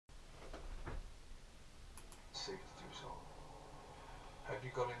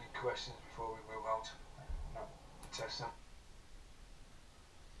you got any questions before we move out? No, testing.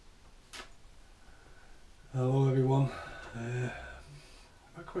 Hello everyone. I've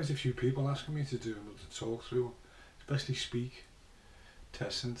had quite a few people asking me to do another talk through, especially Speke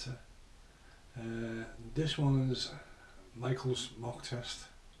test centre. This one is Michael's mock test,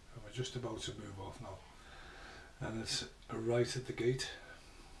 and we're just about to move off now. And it's right at the gate.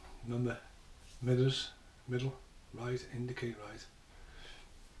 Remember, mirrors, middle, right, indicate right.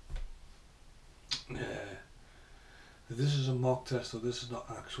 This is a mock test, so this is not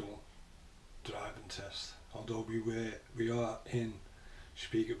actual driving test. Although we are in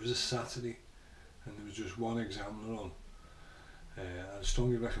Speke. It was a Saturday, and there was just one examiner on. I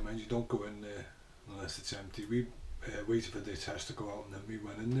strongly recommend you don't go in there unless it's empty. We waited for the test to go out, and then we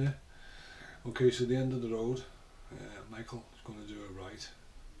went in there. Okay, so the end of the road, Michael is going to do a right.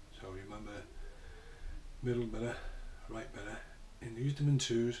 So remember, middle mirror, right mirror, and use them in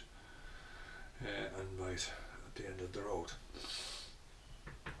twos, and right at the end of the road.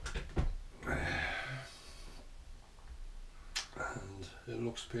 And it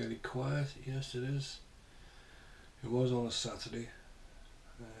looks fairly quiet. Yes, it is. It was on a Saturday.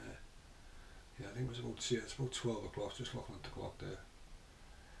 Yeah, I think it was it's about 12 o'clock, just looking at the clock there.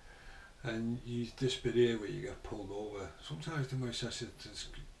 And this bit here where you get pulled over, sometimes the most it's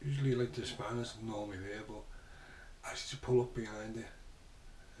usually like the spanners normally there, but actually to pull up behind it,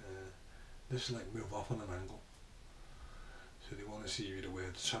 this is like move off on an angle. So they want to see you aware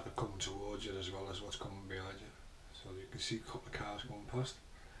of the traffic coming towards you as well as what's coming behind you. So you can see a couple of cars going past.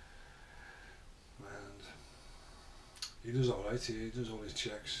 And he does alright here, he does all his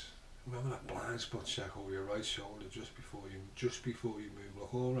checks. Remember that blind spot check over your right shoulder just before you move,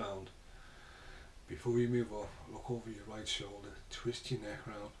 look all around. Before you move off, look over your right shoulder, twist your neck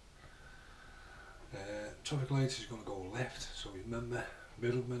round. Traffic lights is going to go left, so remember,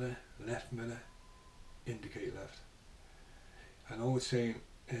 middle mirror, left mirror, indicate left. I know it's saying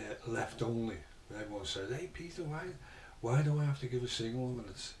left only, and everyone says, hey Peter, why do I have to give a signal when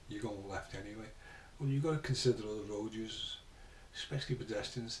you're going left anyway? Well, you've got to consider other road users, especially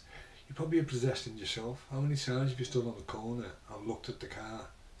pedestrians. You're probably a pedestrian yourself. How many times have you stood on the corner and looked at the car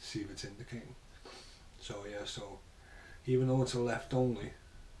to see if it's indicating? So yeah, so even though it's a left only,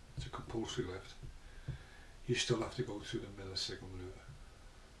 it's a compulsory left, you still have to go through the middle signal maneuver.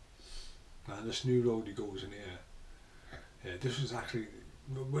 And this new road he goes in here, this was actually,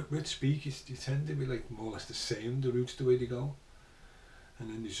 with Speke, you tend to be like more or less the same, the routes the way they go, and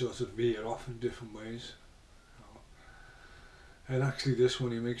then you sort of veer off in different ways. And actually this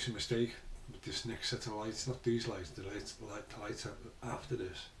one he makes a mistake with this next set of lights, not these lights, the lights after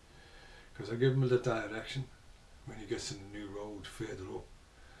this. Because I give him the direction when he gets in the new road further up.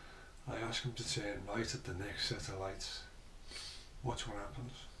 I ask him to turn right at the next set of lights. Watch what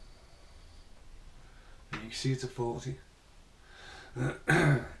happens. And you can see it's a 40.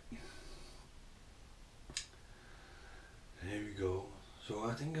 Here we go. So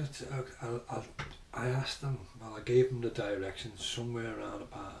I think I asked him, well I gave him the direction somewhere around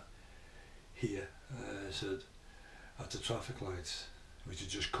about here. I said at the traffic lights, which are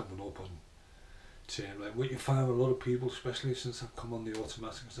just coming up on turn right. What you find with a lot of people, especially since I've come on the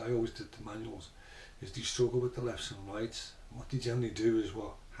automatic, because I always did the manuals, is they struggle with the lefts and rights. What they generally do is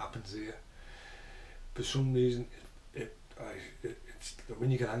what happens here. For some reason, it's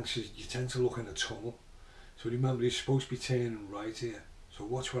when you get anxious, you tend to look in a tunnel. So remember, he's supposed to be turning right here. So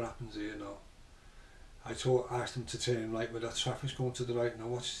watch what happens here now. I asked him to turn right where that traffic's going to the right. Now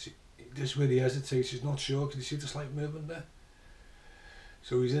watch this, where he hesitates. He's not sure. Can you see the slight movement there?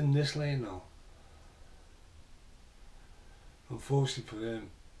 So he's in this lane now. Unfortunately for him,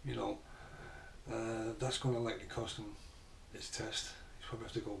 you know, that's going to likely cost him his test. He's probably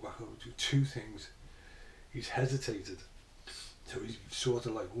have to go back over to two things. He's hesitated, so he's sort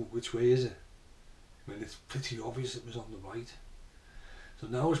of like, oh, which way is it? I mean, it's pretty obvious it was on the right. So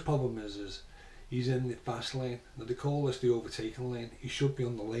now his problem is he's in the fast lane. Now they call this the overtaken lane. He should be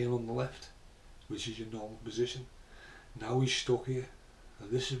on the lane on the left, which is your normal position. Now he's stuck here.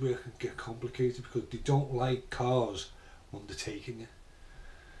 And this is where it can get complicated because they don't like cars undertaking you.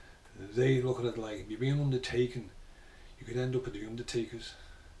 They look at it like, if you're being undertaken, you could end up at the undertakers.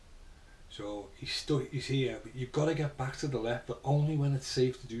 So he's here, but you've got to get back to the left, but only when it's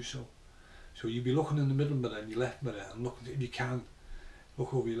safe to do so. So you'll be looking in the middle mirror and your left mirror, and look, if you can,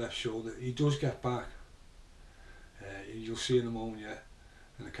 look over your left shoulder. He does get back. You'll see in a moment, yeah,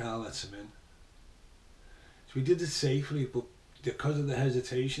 and the car lets him in. So he did it safely, but because of the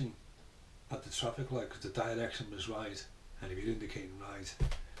hesitation at the traffic light, because the direction was right, and if you're indicating right,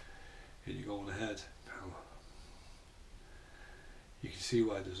 and you're going ahead, you can see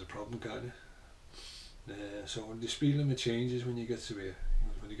why there's a problem, can't you? So when the speed limit changes when you get to here,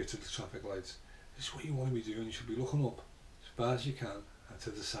 when you get to the traffic lights, this is what you want to be doing. You should be looking up as far as you can and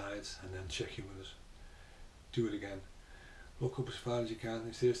to the sides, and then check your mirrors. Do it again. Look up as far as you can.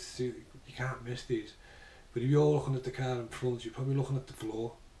 It's there to see, you can't miss these. But if you're looking at the car in front, you're probably looking at the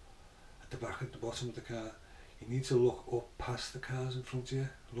floor, at the back, at the bottom of the car. You need to look up past the cars in front of you.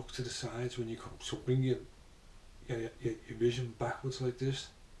 Look to the sides when you come. So bring your vision backwards like this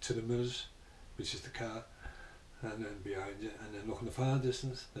to the mirrors, which is the car, and then behind you, and then look in the far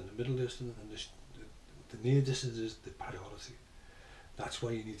distance, then the middle distance, and the near distance is the priority. That's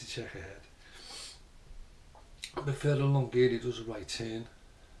why you need to check ahead. A bit further along here, he does a right turn.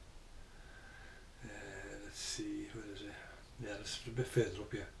 Let's see, where is it? Yeah, it's a bit further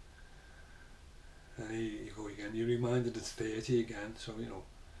up here. And here you go again. You're reminded it's 30 again, so you know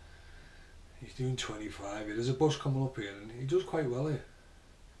he's doing 25. There's a bus coming up here, and he does quite well here.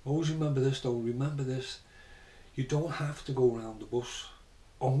 Always remember this though. Remember this: you don't have to go around the bus.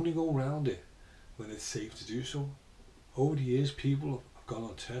 Only go around it when it's safe to do so. Over the years, people have gone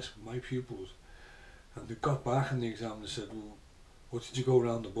on tests with my pupils, and they got back in the exam and said, "Well, what did you go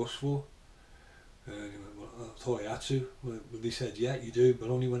around the bus for?" And he went, "Well, I thought I had to." Well, they said, "Yeah, you do, but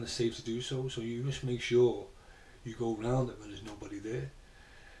only when it's safe to do so. So you just make sure you go around it when there's nobody there."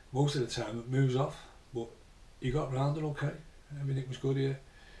 Most of the time it moves off, but he got around it okay. Everything was good here.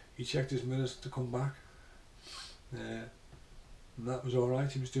 He checked his mirrors to come back, and that was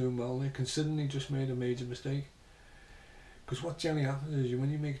alright. He was doing well there, considering he just made a major mistake. Because what generally happens is,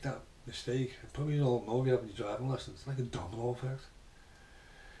 when you make that mistake, probably you all know if you have your driving lessons, it's like a domino effect.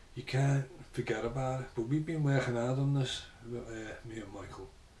 You can't forget about it. But we've been working hard on this, me and Michael.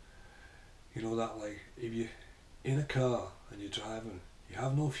 You know that, like, if you're in a car and you're driving, you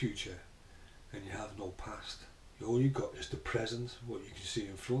have no future and you have no past. All you've got is the present, what you can see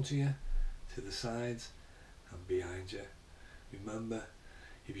in front of you, to the sides and behind you. Remember,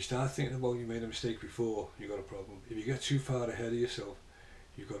 if you start thinking about you made a mistake before, you've got a problem. If you get too far ahead of yourself,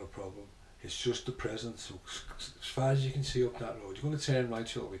 you've got a problem. It's just the present. So as far as you can see up that road, you're going to turn right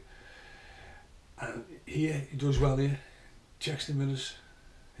shortly. And here, he does well here. Checks the mirrors,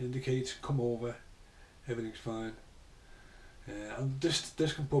 indicates, come over, everything's fine. And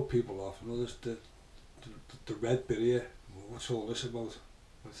this can put people off. You know, the red bit here, what's all this about?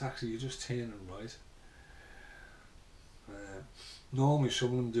 Well, it's actually, you're just turning right. Normally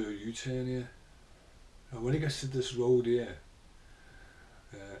some of them do a U-turn here. And when he gets to this road here,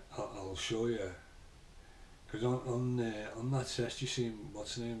 I'll show you. Because on that test you see him,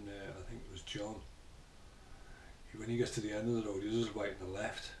 what's his name there, I think it was John. When he gets to the end of the road, he does right and the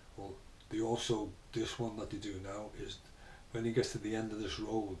left. Well, this one that they do now is, when he gets to the end of this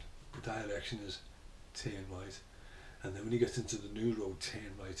road, the direction is turn right, and then when he gets into the new road,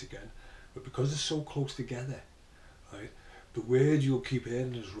 turn right again. But because it's so close together, right, the word you'll keep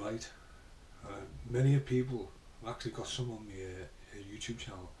hearing is right. Many people, I've actually got some on my YouTube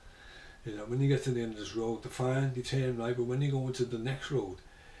channel, is that when you get to the end of this road, they're fine, they turn right, but when you go into the next road,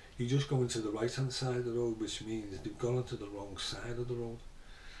 you just go into the right hand side of the road, which means they've gone into the wrong side of the road.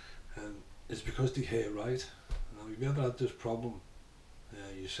 And it's because they hear right. Now, if you ever had this problem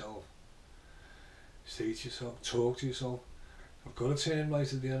yourself, say to yourself, talk to yourself, I've got to turn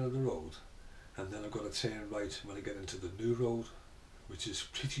right at the end of the road, and then I've got to turn right when I get into the new road, which is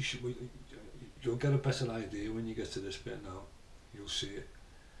pretty you'll get a better idea when you get to this bit now. You'll see it.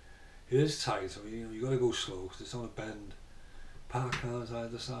 It is tight, so you got to go slow because it's on a bend. Park cars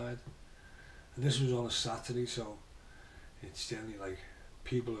either side. And this was on a Saturday, so it's generally like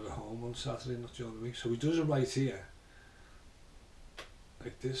people are at home on Saturday, not during the week. So he does it right here,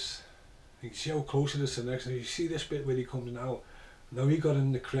 like this. You can see how close it is to the next. And you see this bit where he comes now. Now he got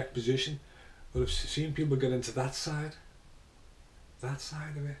in the correct position. But I've seen people get into that side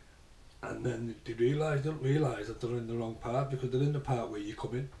of it, and then they don't realise that they're in the wrong part, because they're in the part where you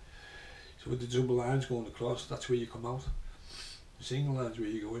come in. So with the double lines going across, that's where you come out. The single lines where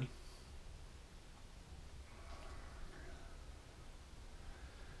you go in.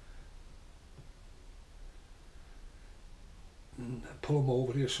 And pull them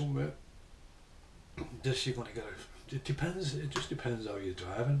over here somewhere. This you're going to get it depends. It just depends how you're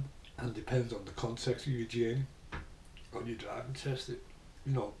driving, and depends on the context of your journey. On your driving test, you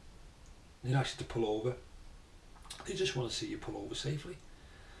know, you ask you to pull over. They just want to see you pull over safely.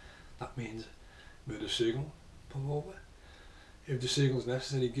 That means with a signal, pull over. If the signal's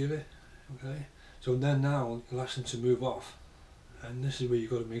necessary, give it. Okay. So then now you'll ask them to move off, and this is where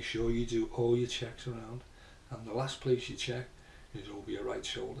you've got to make sure you do all your checks around. And the last place you check is over your right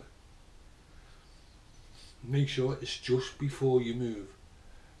shoulder. make sure it's just before you move.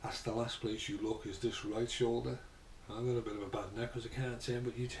 That's the last place you look, is this right shoulder. I've got a bit of a bad neck because I can't turn,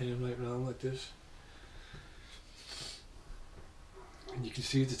 but you turn right round like this. And you can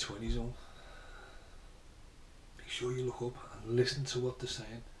see the 20 zone. Make sure you look up and listen to what they're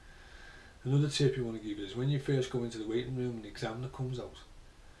saying. Another tip you want to give is when you first go into the waiting room and the examiner comes out,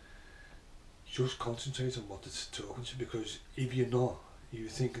 just concentrate on what they're talking to, because if you're not, you're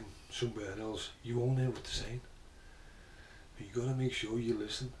thinking somewhere else, you won't hear what they're saying. But you've got to make sure you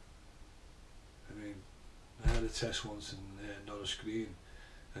listen. I mean, I had a test once in Norris Green,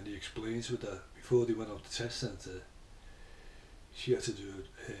 and he explains with her, before they went out to the test centre, she had to do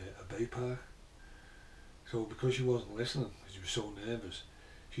a bay park. So because she wasn't listening, because she was so nervous,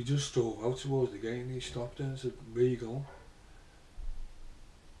 she just drove out towards the gate, and he stopped her and said, "Where are you going?"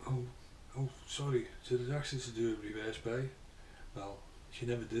 Oh, sorry, so there's actually to do a reverse bay. Well, she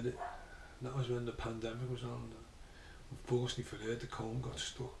never did it. And that was when the pandemic was on. Unfortunately for her, the cone got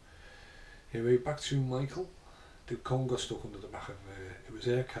stuck. Anyway, back to Michael. The cone got stuck under the back of it was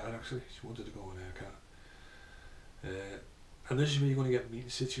her car actually. She wanted to go in her car. And this is where you're going to get meeting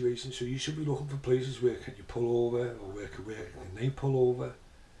situations. So you should be looking for places where can you pull over, or where can they pull over.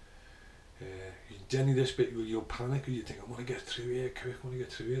 Generally this bit where you'll panic and you think, I want to get through here quick, I want to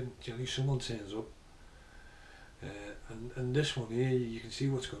get through here, and generally someone turns up. And this one here, you can see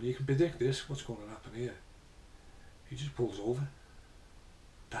what's going on. You can predict this, what's going to happen here. He just pulls over.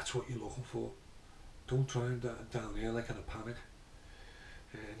 That's what you're looking for. Don't drive down here like in a panic.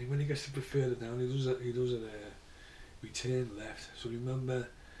 And when he gets a bit further down, he does it we turn left. So remember,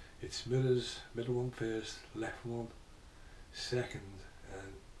 it's mirrors, middle one first, left one second,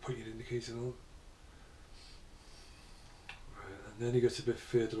 and put your indicator on. And then he gets a bit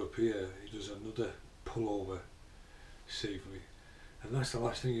further up here, he does another pull over safely. And that's the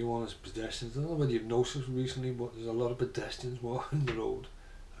last thing you want as pedestrians. I don't know whether you've noticed recently, but there's a lot of pedestrians walking the road.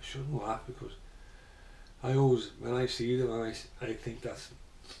 I shouldn't laugh, because I always, when I see them, I think that's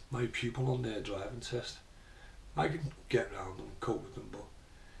my pupil on their driving test. I can get around them and cope with them, but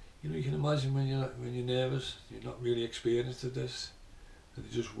you know, you can imagine when you're nervous, you're not really experienced at this, and they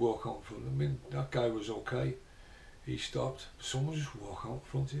just walk out in front of me. I mean, that guy was okay. He stopped. Someone just walk out in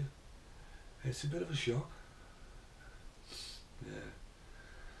front of you. It's a bit of a shock. Yeah.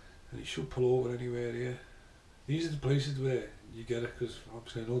 And you should pull over anywhere here. These are the places where you get it, because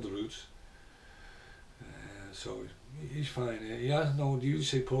obviously I know the routes. So he's fine here. He has no, you usually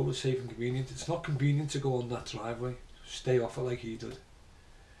say pull over safe and convenient. It's not convenient to go on that driveway. Stay off it like he did.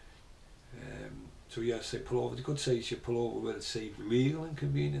 So yeah, say pull over. They could say you should pull over where it's safe, legal and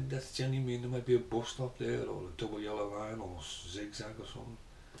convenient. That's generally mean there might be a bus stop there, or a double yellow line, or zigzag or something.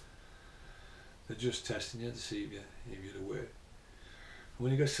 They're just testing you to see if you're aware. And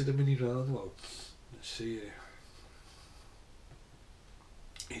when he gets to the mini roundabout, let's see here.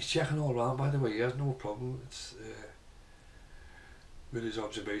 He's checking all around, by the way. He has no problem. It's with his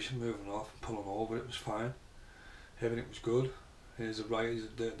observation, moving off and pulling over. It was fine. Everything was good. Here's a right.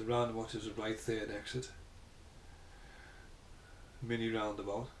 The roundabout is a right third exit. Mini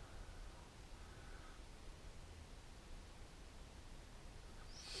roundabout.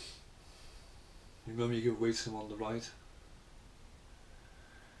 Remember, you give way to them on the right.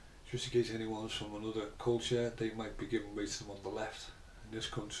 Just in case anyone's from another culture, they might be giving way to them on the left. In this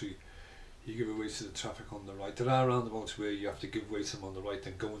country, you give way to the traffic on the right. There are roundabouts where you have to give way to them on the right,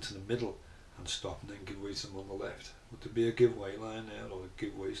 then go into the middle and stop, and then give way to them on the left. Would there be a giveaway line there, or a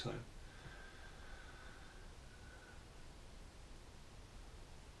giveaway sign?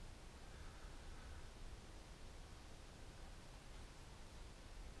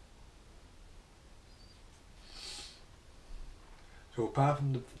 So apart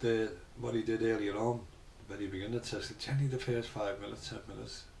from the what he did earlier on, the very beginning of the test, generally the first 5 minutes, 10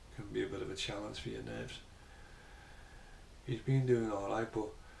 minutes can be a bit of a challenge for your nerves. He's been doing alright, but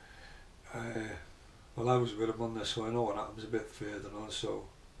well, I was with him on this, so I know what happens a bit further on, so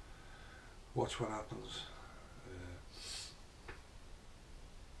watch what happens.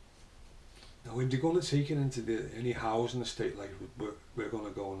 Now if they're going to take it into any housing estate like we're going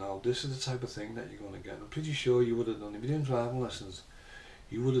to go now, this is the type of thing that you're going to get. I'm pretty sure you would have done, if you're doing driving lessons,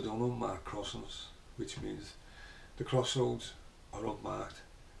 you would have done unmarked crossings, which means the crossroads are unmarked,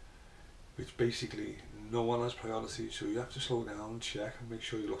 which basically no one has priority, so you have to slow down and check and make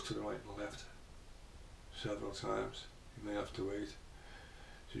sure you look to the right and the left several times. You may have to wait.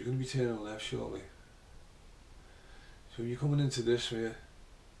 So you're going to be turning left shortly. So you're coming into this where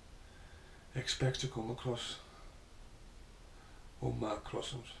expect to come across unmarked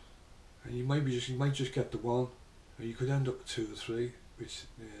crossings, and you might just get the one, or you could end up with 2 or 3, which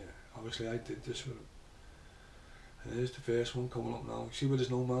obviously I did this with him. And there's the first one coming up now. See where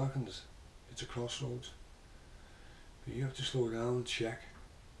there's no markings? It's a crossroads. But you have to slow down and check.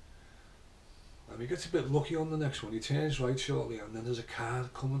 And he gets a bit lucky on the next one. He turns right shortly and then there's a car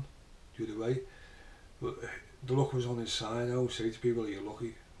coming the other way. But the luck was on his side. I always say to people, you're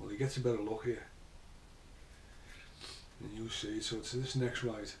lucky. Well, he gets a bit of luck here. And you'll see. So it's this next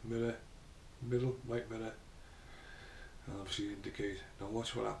right. Mirror. Middle. Right mirror. And obviously indicate. Now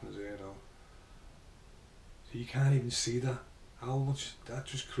watch what happens here now. So you can't even see that. How much?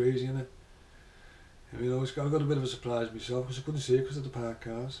 That's just crazy, isn't it? I mean, I got a bit of a surprise myself because I couldn't see it because of the parked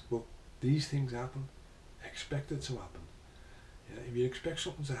cars. But these things happen. Expect it to happen. Yeah, if you expect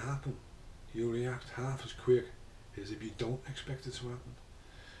something to happen, you'll react half as quick as if you don't expect it to happen.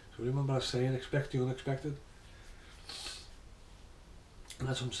 So remember I was saying, expect the unexpected. And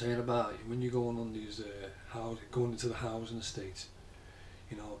that's what I'm saying about when you're going on these going into the housing estates.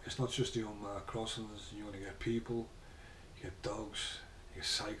 You know, it's not just the unmarked crossings. You're going to get people, you get dogs, you get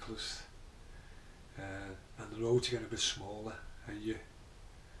cyclists, and the roads get a bit smaller, and you're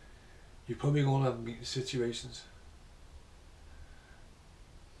probably going to have meeting situations.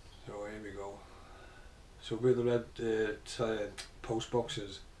 So here we go. So where the red post box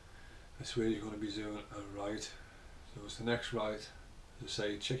is, that's where you're going to be doing a right. So it's the next right. As I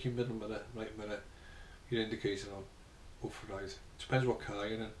say, check your middle mirror, right mirror, your indicator on, up for right. Depends what car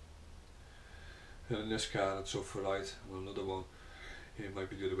you're in. And in this car it's up for right, and another one it might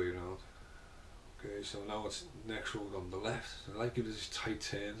be the other way around. Okay, so now it's next road on the left. So I like give these tight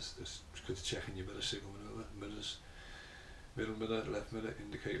turns, just good to check in your mirror signal mirrors. Middle mirror, left mirror,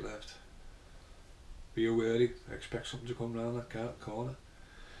 indicate left. Be wary, expect something to come round that corner.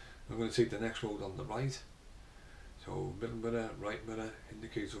 I'm going to take the next road on the right. So middle mirror, right mirror,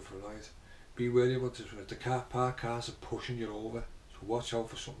 indicates up for right. Be wary about this, the parked cars are pushing you over, so watch out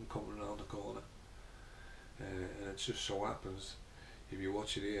for something coming around the corner. And it just so happens, if you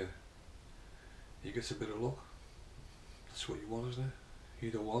watch it here, you get a bit of luck. That's what you want, isn't it?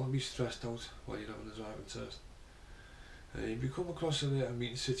 You don't want to be stressed out while you're having a driving test. If you come across a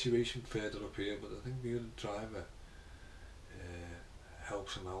meeting situation further up here, but I think the other driver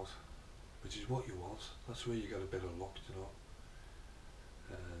helps him out, which is what you want. That's where you got a bit of luck, you know.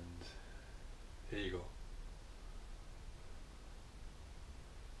 And here you go.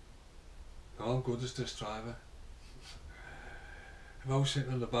 Now I'm good as this driver. If I was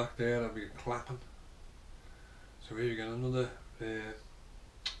sitting in the back there, I'd be clapping. So here you go, another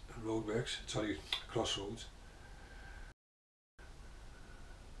roadworks, sorry, crossroads.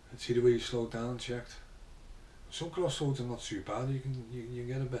 And see the way you slowed down and checked. Some crossroads are not too bad, you can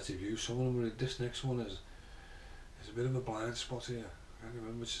get a better view. Some of them, this next one is a bit of a blind spot here. I can't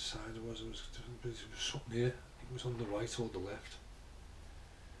remember which side it was. It was something here. I think it was on the right or the left.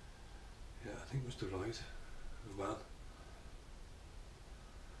 Yeah, I think it was the right. The van.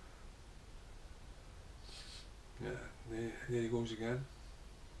 Yeah, there he goes again.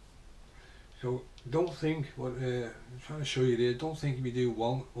 So don't think what I'm trying to show you there. Don't think if you do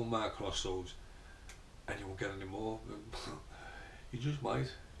one unmarked crossroads and you won't get any more. You just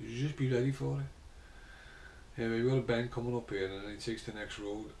might. You just be ready for it. Yeah, we've got a bend coming up here, and then it takes the next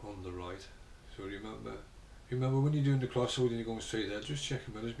road on the right. So remember when you're doing the crossroad and you're going straight ahead, just check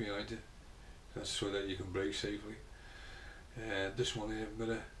the mirrors behind you. That's so that you can brake safely. This one here,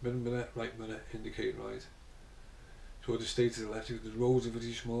 middle mirror, right mirror, indicate right. So the stay to the left, the roads are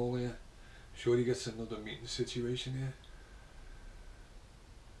pretty small here. Sure he gets another meeting situation here.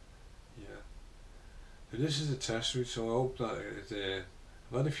 Yeah. So this is a test route, so I hope that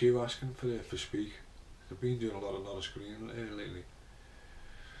I've had a few asking for Speke. I've been doing a lot of screen lately.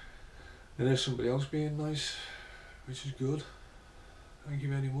 And there's somebody else being nice, which is good. Thank you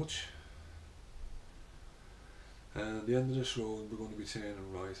very much. And at the end of this road we're going to be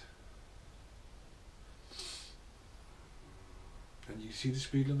turning right. And you can see the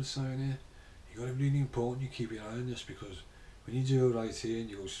speed limit sign here. You got to be really important you keep your eye on this, because when you do it right here and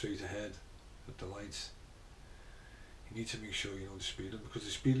you go straight ahead at the lights, you need to make sure you know the speed limit, because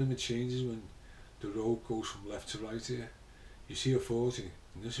the speed limit changes when the road goes from left to right here. You see a 40,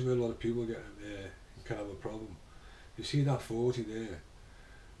 and this is where a lot of people can have a problem. You see that 40 there,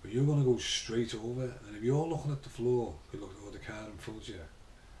 but you're going to go straight over, and if you're looking at the floor, or the car in front of you,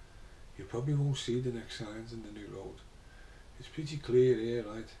 you probably won't see the next signs in the new road. It's pretty clear here,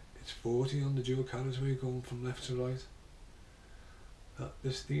 right? It's 40 on the dual carriageway going from left to right.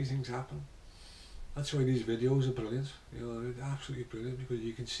 These things happen. That's why these videos are brilliant. You know, they're absolutely brilliant, because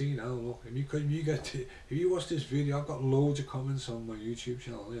you can see now. Look, if you watch this video, I've got loads of comments on my YouTube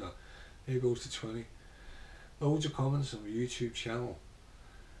channel. You know, here goes to 20. Loads of comments on my YouTube channel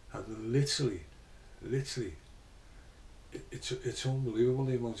have literally it's unbelievable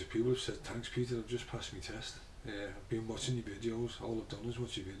the amount of people who've said, thanks Peter, I've just passed my test. I've been watching your videos, all I've done is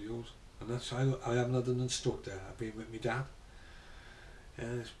watch your videos. And that's, I haven't had an instructor, I've been with my dad.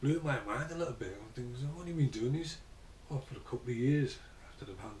 And it's blew my mind a little bit. I'm thinking, what have you been doing these for a couple of years after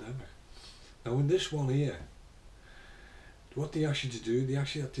the pandemic? Now in this one here, what they ask you to do, they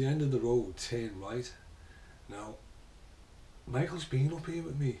actually at the end of the road turn right. Now, Michael's been up here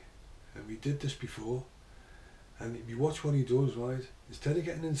with me, and we did this before. And if you watch what he does, right, instead of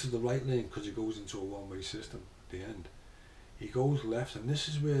getting into the right lane because it goes into a one-way system at the end, he goes left, and this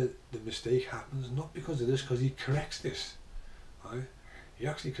is where the mistake happens, not because of this, because he corrects this, right? He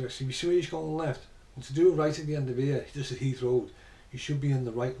actually corrects, if you see where he's going left, and to do it right at the end of here, just at Heath Road, he should be in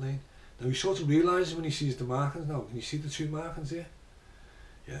the right lane. Now he sort of realises when he sees the markings now, can you see the two markings here?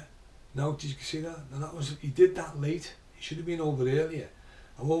 Yeah. Now, did you see that? Now that was, he did that late, he should have been over earlier.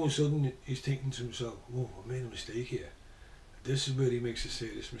 And all of a sudden he's thinking to himself, oh, I made a mistake here. This is where he makes a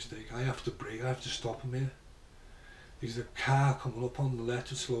serious mistake. I have to brake, I have to stop him here. There's a car coming up on the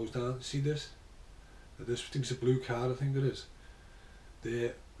left, it slows down. See this? This thing's a blue car, I think it is.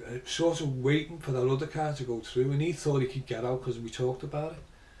 They're sort of waiting for that other car to go through, and he thought he could get out because we talked about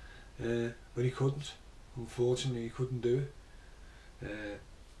it. But he couldn't. Unfortunately, he couldn't do it.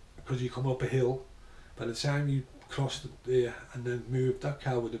 Because you come up a hill, by the time you crossed it there and then moved, that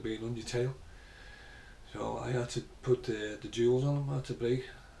car would have been on your tail. So I had to put the jewels on him, I had to brake.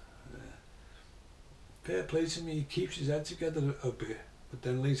 Fair play to me, he keeps his head together a bit, but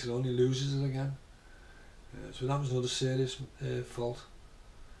then later on he loses it again. So that was another serious fault.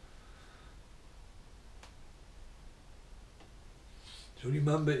 So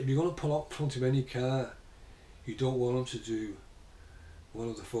remember, if you're going to pull up in front of any car, you don't want them to do one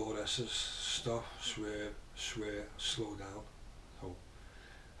of the 4 S's, stop, swerve, slow down. So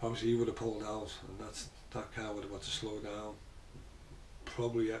obviously he would have pulled out, and that car would have got to slow down.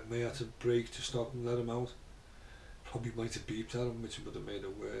 Probably may have to brake to stop and let him out. Probably might have beeped at him, which would have made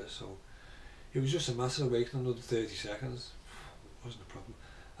it worse. So it was just a matter of waiting another 30 seconds. It wasn't a problem.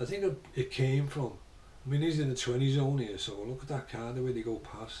 I think it came from, I mean, he's in the 20 zone here, so look at that car, the way they go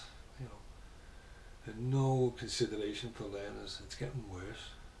past, you know. And no consideration for learners, it's getting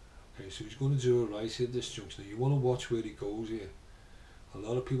worse. Okay, so he's going to do it right here at this junction. You want to watch where he goes here. A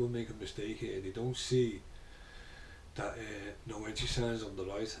lot of people make a mistake here, they don't see that no entry signs on the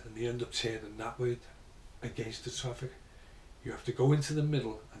right, and they end up turning that way against the traffic. You have to go into the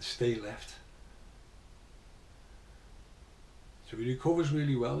middle and stay left. So he recovers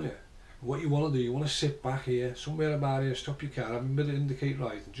really well here. What you want to do, you want to sit back here, somewhere about here, stop your car, have a minute indicate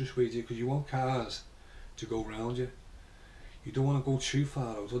right, and just wait here, because you want cars to go round you. You don't want to go too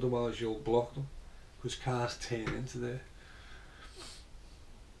far out, otherwise you'll block them, because cars turn into there.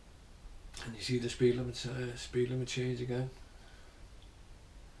 And you see the speed limit change again.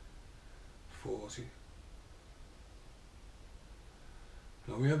 40.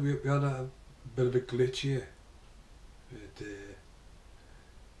 Now we had a bit of a glitch here.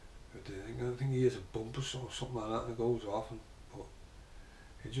 I think he has a bumper or something like that, and it goes off, but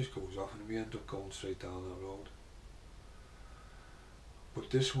it just goes off, and we end up going straight down that road. But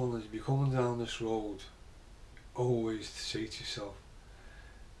this one, as you're coming down this road, always say to yourself,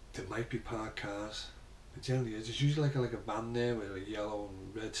 there might be parked cars. It generally is. It's usually like a van there with a yellow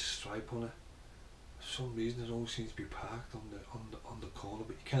and red stripe on it. For some reason, it always seems to be parked on the corner,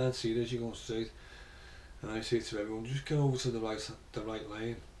 but you can't see it as you're going straight. And I say to everyone, just get over to the right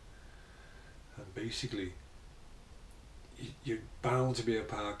lane. And basically, you're bound to be a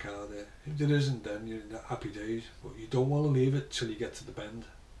parked car there. If there isn't, then you're in the happy days. But you don't want to leave it till you get to the bend.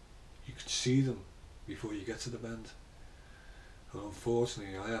 You can see them before you get to the bend. And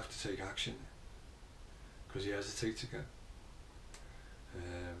unfortunately, I have to take action because he hesitates again.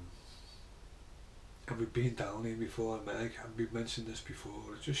 And we've been down here before, and we've mentioned this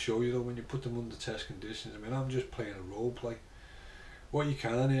before. It just shows you though, when you put them under test conditions. I mean, I'm just playing a role play. What you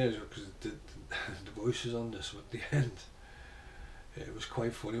can hear is, because the voices on this at the end, it was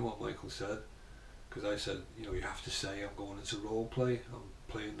quite funny what Michael said, because I said, you know, you have to say I'm going into role play, I'm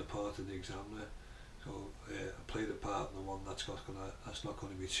playing the part of the examiner, so I play the part of the one that's not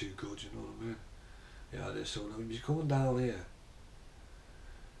going to be too good, you know what I mean? Yeah, it is. So now you're coming down here,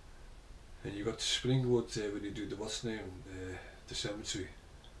 and you've got the Springwood there where you do the what's name, the cemetery.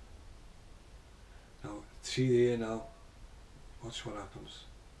 Now see there now. Watch what happens.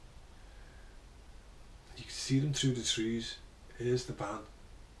 You can see them through the trees. Here's the van.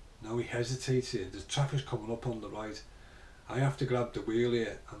 Now he hesitates here. The traffic's coming up on the right. I have to grab the wheel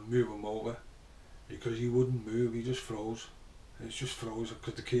here and move him over, because he wouldn't move. He just froze. And it just froze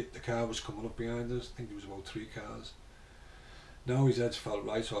because the car was coming up behind us. I think there was about 3 cars. Now his head's fell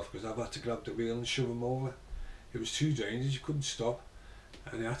right off because I've had to grab the wheel and shove him over. It was too dangerous, you couldn't stop.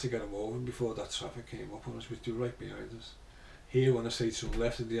 And I had to get him over before that traffic came up on us, which was right behind us. Here, when I say to him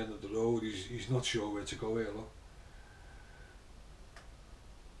left at the end of the road, he's not sure where to go here, look.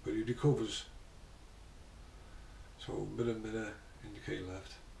 But he recovers. So mirror, indicate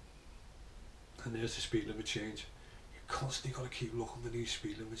left. And there's the speed limit change. You constantly got to keep looking for these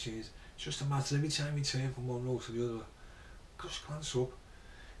speed limit changes. It's just a matter every time you turn from one road to the other, just glance up.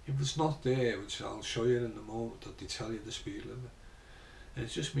 If it's not there, which I'll show you in a moment, that they tell you the speed limit. And it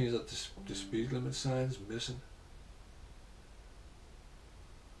just means that the speed limit sign's missing.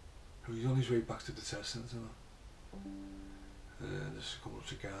 So he's on his way back to the test centre now. And this is coming up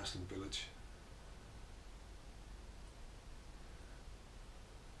to Garston Village.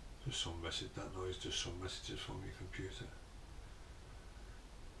 Just some message, that noise, just some messages from your computer.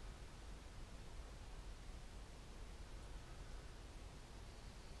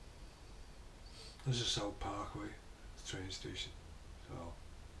 This is South Parkway, the train station. So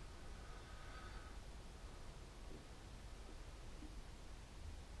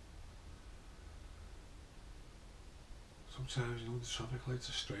sometimes, you know, the traffic lights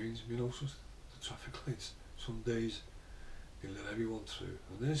are strange. You know, the traffic lights, some days they let everyone through.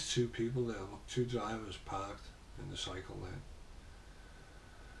 And there's two people there, look, two drivers parked in the cycle lane.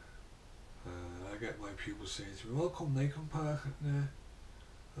 I get my pupils saying to me, well, come they can park there.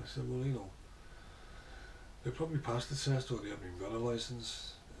 I said, well, you know, they probably passed the test or they haven't even got a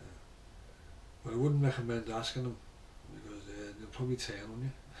licence. But I wouldn't recommend asking them because they'll probably turn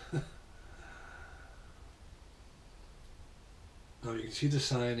on you. Now you can see the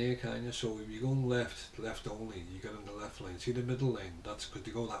sign here, can you? So if you're going left only, you get in the left lane. See the middle lane? That's because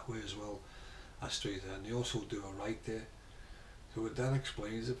they go that way as well, as straight ahead. And they also do a right there. So that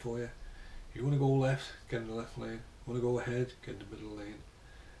explains it for you. If you want to go left, get in the left lane. If you want to go ahead, get in the middle lane.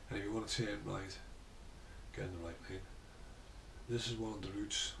 And if you want to turn right, get in the right lane. This is one of the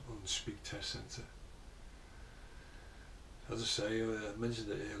routes on the Speke Test Centre. As I say, I mentioned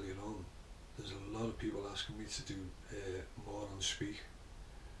it earlier on, there's a lot of people asking me to do more on Speke.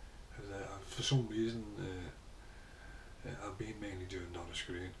 For some reason, I've been mainly doing on a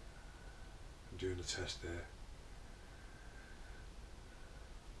screen. I'm doing a test there.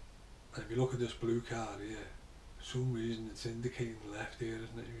 And if you look at this blue card here, for some reason it's indicating left here,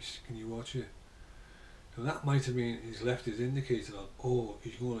 isn't it? Can you watch it? So that might have been his left is indicated on, oh,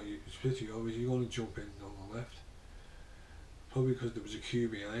 it's pretty obvious, he's going to jump in on the left. Probably because there was a queue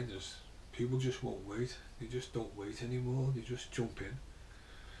behind us. People just won't wait. They just don't wait anymore. They just jump in.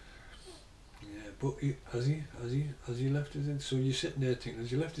 Yeah, but has he left his in? So you're sitting there thinking,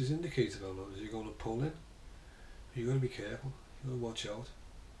 has he left his indicator on, or is he going to pull in? You got to be careful. You got to watch out.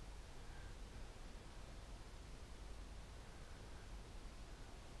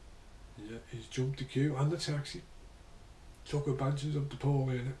 Yeah, he's jumped the queue and the taxi. Took advantage of the poor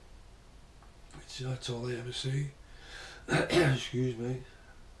lane. That's all I ever see. Excuse me.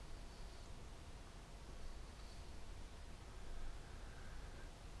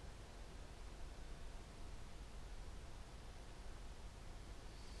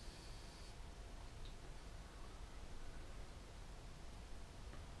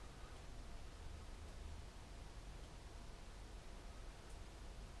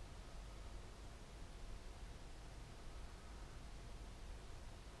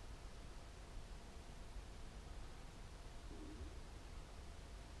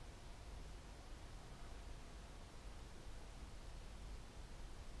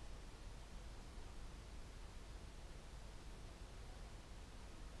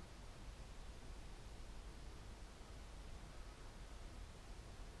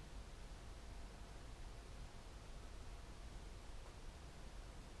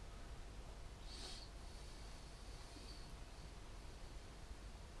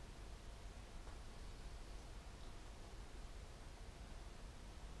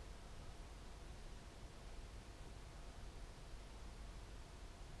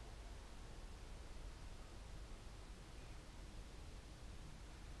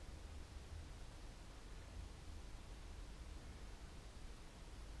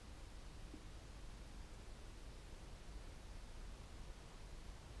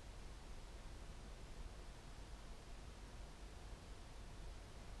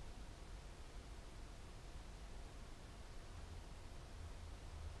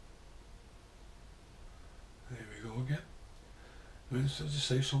 There we go again. I mean, so to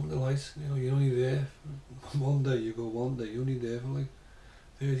say, some of the lights, you know, you're only there one day, you go one day, you're only there for like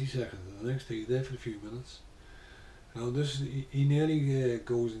 30 seconds, and the next day you're there for a few minutes. Now this, he nearly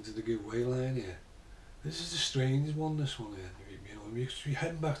goes into the giveaway line here, This is the strange one, this one here. You know, you're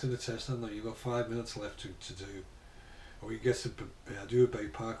heading back to the test now, you've got 5 minutes left to do. Or you get to do a bay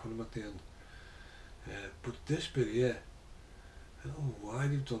park when I'm at the end. But this bit here, I don't know why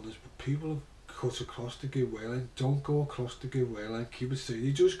they've done this, but people have cut across the giveaway line. Don't go across the giveaway line, keep it straight.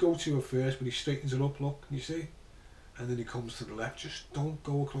 You just go to it first, but he straightens it up, look, can you see? And then he comes to the left. Just don't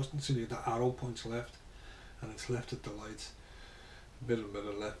go across until the arrow points left. And it's left at the light. Middle,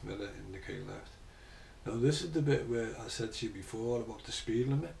 left, middle, indicate left. Now this is the bit where I said to you before about the speed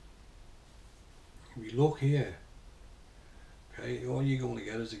limit. If you look here, okay, all you're going to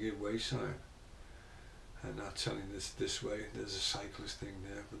get is a giveaway sign. And that's telling this way, there's a cyclist thing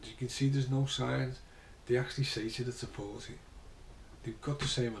there. But you can see there's no signs. They actually say to you it's a 40. They've got the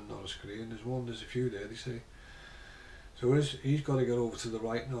same on another screen. There's a few there, they say. So he's got to get over to the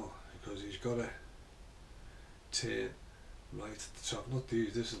right now, because he's got to turn right at the top. Not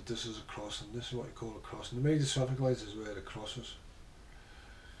these, this is a crossing. This is what you call a crossing. The major traffic lights is where it crosses.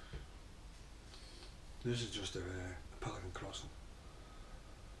 This is just a pelican crossing.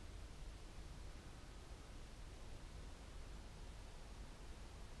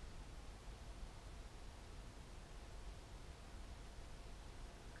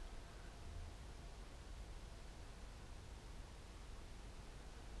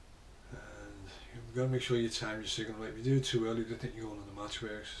 You've got to make sure you time your signal right. If you do it too early, they think you're going on the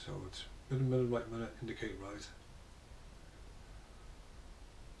matchworks. So it's middle, right, minute, indicate right.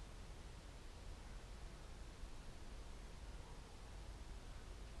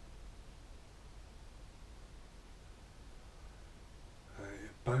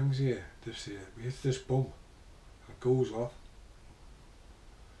 It bangs here, this here. We hit this bump, it goes off.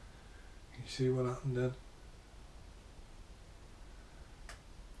 Can you see what happened then?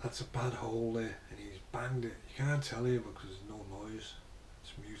 That's a bad hole there, and he's banged it. You can't tell here because there's no noise.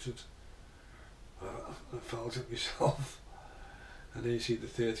 It's muted. I felt it myself. And then you see the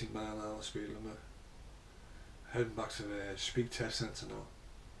 13-mile-an-hour speed limit. Heading back to the Speke test centre now.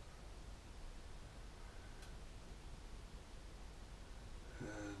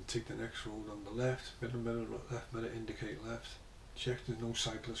 And take the next road on the left. Middle, left, middle, indicate left. Check there's no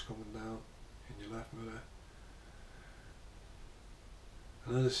cyclists coming down in your left mirror.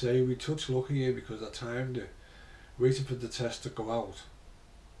 And as I say, we touch lucky here because at time waiting for the test to go out.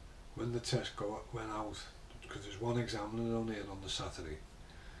 When the test went out, because there's one examiner on here on the Saturday,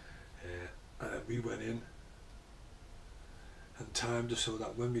 and we went in and timed it so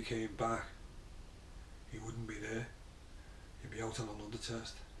that when we came back, he wouldn't be there. He'd be out on another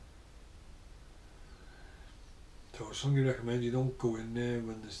test. So I strongly recommend you don't go in there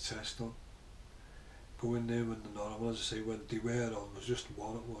when there's tests done. Go in there when they're not on. As I say, when they were on, was just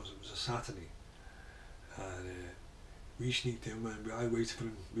one it was a Saturday. And we sneaked in when I waited for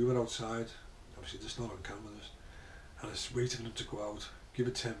him. We were outside, obviously just not on camera this, and I was waiting for him to go out, give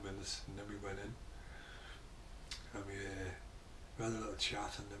it 10 minutes, and then we went in. And we had a little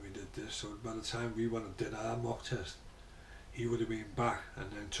chat, and then we did this. So by the time we went and did our mock test, he would have been back and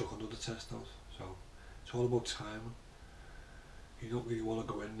then took another test out. So it's all about timing. You don't really want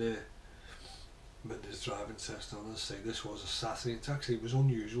to go in there when there's driving test on. As I say, this was a Saturday. It was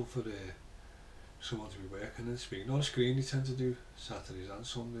unusual for someone to be working and speaking. On a screen they tend to do Saturdays and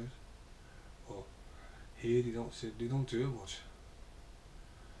Sundays, but here they don't do it much.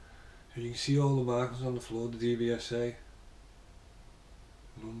 So you can see all the markers on the floor, the DVSA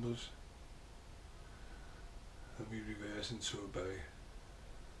numbers, and we reverse into a bay.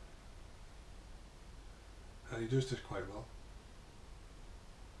 And he does this quite well.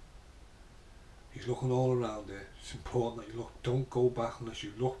 He's looking all around there. It's important that you look, don't go back unless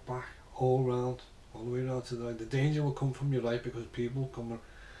you look back all round, all the way around to the right. The danger will come from your right because people come,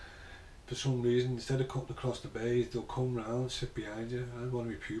 for some reason, instead of cutting across the bays, they'll come round, sit behind you. I had one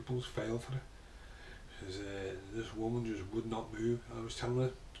of my pupils fail for it. Because this woman just would not move. I was telling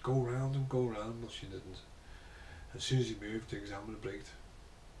her, go round and go round, but she didn't. As soon as he moved, the examiner braked.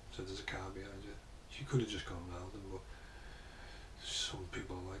 Said there's a car behind you. She could have just gone round him, but some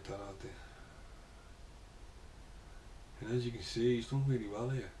people are like that, aren't they? And as you can see, he's done really well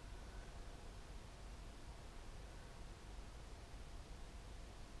here.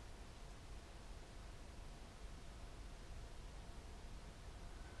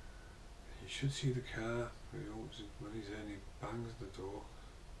 You should see the car when he's in, he bangs the door.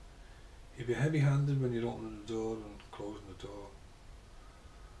 If you're heavy-handed when you're opening the door and closing the door,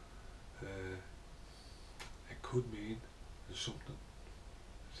 it could mean there's something.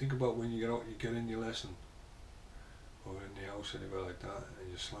 Think about when you get in your lesson, or in the house anywhere like that, and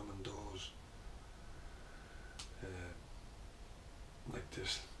you're slamming doors like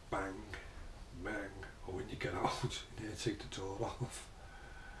this, bang, bang, you get out, you need to take the door off.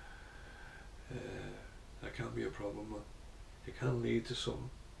 That can be a problem, man. It can lead to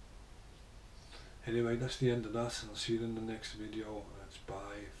something. Anyway, that's the end of that, and I'll see you in the next video, and it's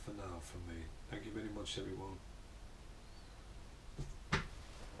bye for now from me. Thank you very much, everyone.